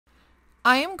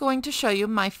I am going to show you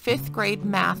my 5th grade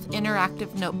math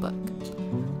interactive notebook.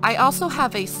 I also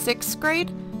have a 6th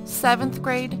grade, 7th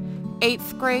grade,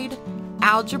 8th grade,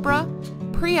 algebra,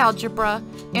 pre-algebra,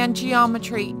 and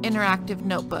geometry interactive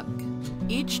notebook.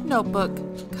 Each notebook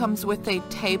comes with a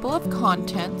table of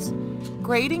contents,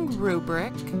 grading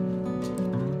rubric,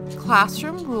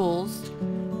 classroom rules,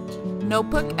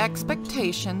 notebook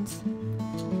expectations,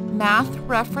 math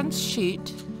reference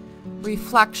sheet,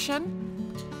 reflection,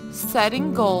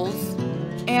 setting goals,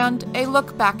 and a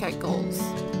look back at goals.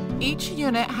 Each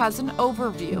unit has an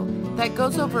overview that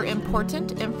goes over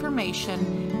important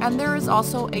information, and there is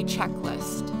also a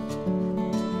checklist.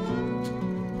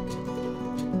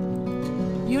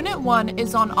 Unit 1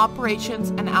 is on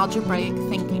operations and algebraic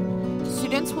thinking.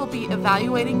 Students will be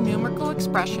evaluating numerical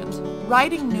expressions,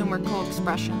 writing numerical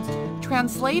expressions,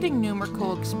 translating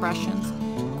numerical expressions,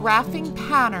 graphing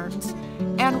patterns,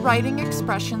 and writing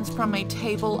expressions from a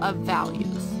table of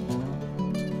values.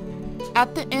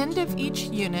 At the end of each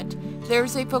unit,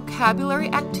 there's a vocabulary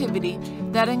activity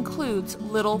that includes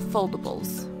little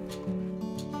foldables.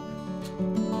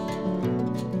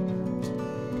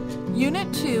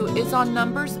 Unit 2 is on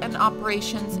numbers and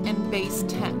operations in base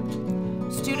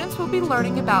 10. Students will be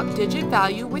learning about digit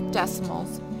value with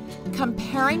decimals,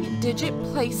 comparing digit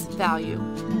place value,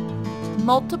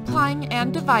 multiplying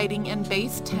and dividing in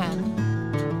base 10,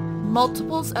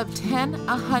 multiples of 10,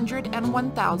 100, and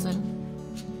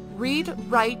 1000, read,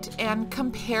 write, and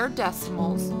compare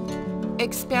decimals,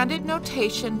 expanded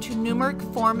notation to numeric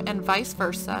form and vice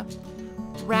versa,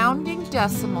 rounding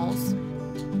decimals,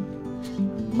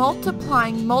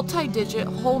 multiplying multi-digit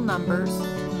whole numbers,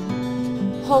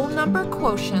 whole number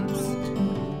quotients,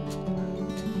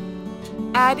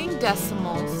 adding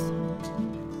decimals,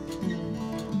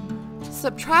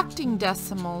 subtracting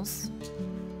decimals,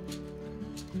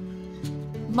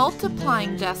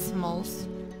 multiplying decimals,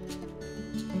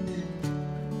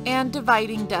 and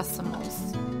dividing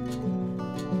decimals.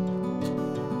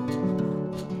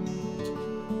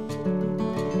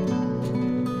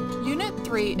 Unit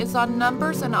 3 is on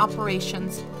numbers and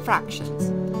operations,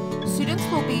 fractions. Students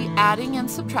will be adding and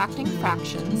subtracting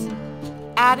fractions,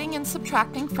 adding and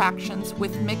subtracting fractions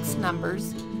with mixed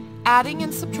numbers, adding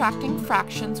and subtracting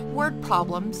fractions word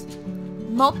problems,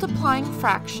 multiplying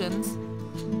fractions,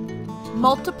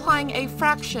 multiplying a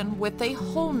fraction with a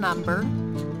whole number,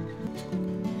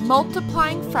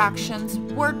 multiplying fractions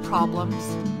word problems,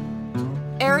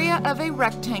 area of a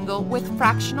rectangle with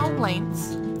fractional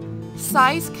lengths,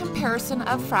 size comparison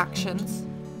of fractions,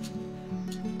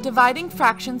 dividing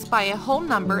fractions by a whole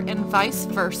number and vice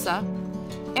versa,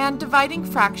 and dividing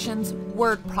fractions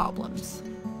word problems.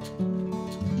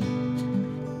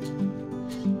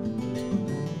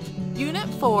 Unit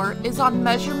 4 is on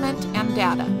measurement and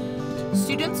data.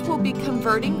 Students will be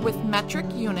converting with metric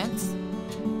units,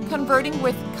 converting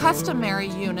with customary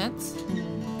units,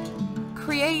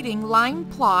 creating line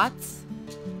plots,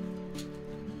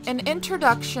 an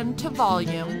introduction to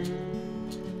volume,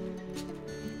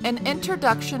 an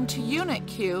introduction to unit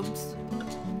cubes,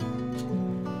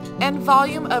 and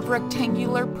volume of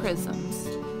rectangular prisms.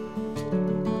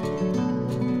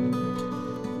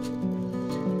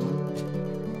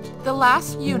 The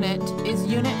last unit is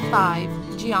Unit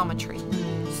 5, Geometry.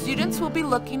 Students will be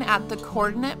looking at the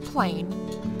coordinate plane,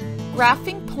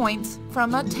 graphing points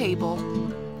from a table,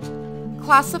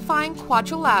 classifying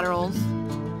quadrilaterals,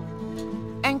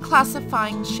 and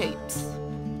classifying shapes.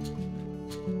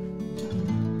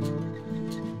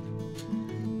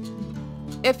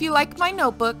 If you like my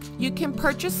notebook, you can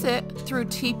purchase it through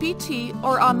TPT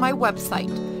or on my website,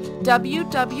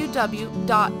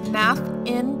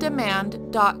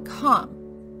 www.mathindemand.com.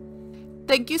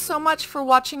 Thank you so much for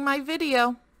watching my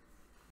video.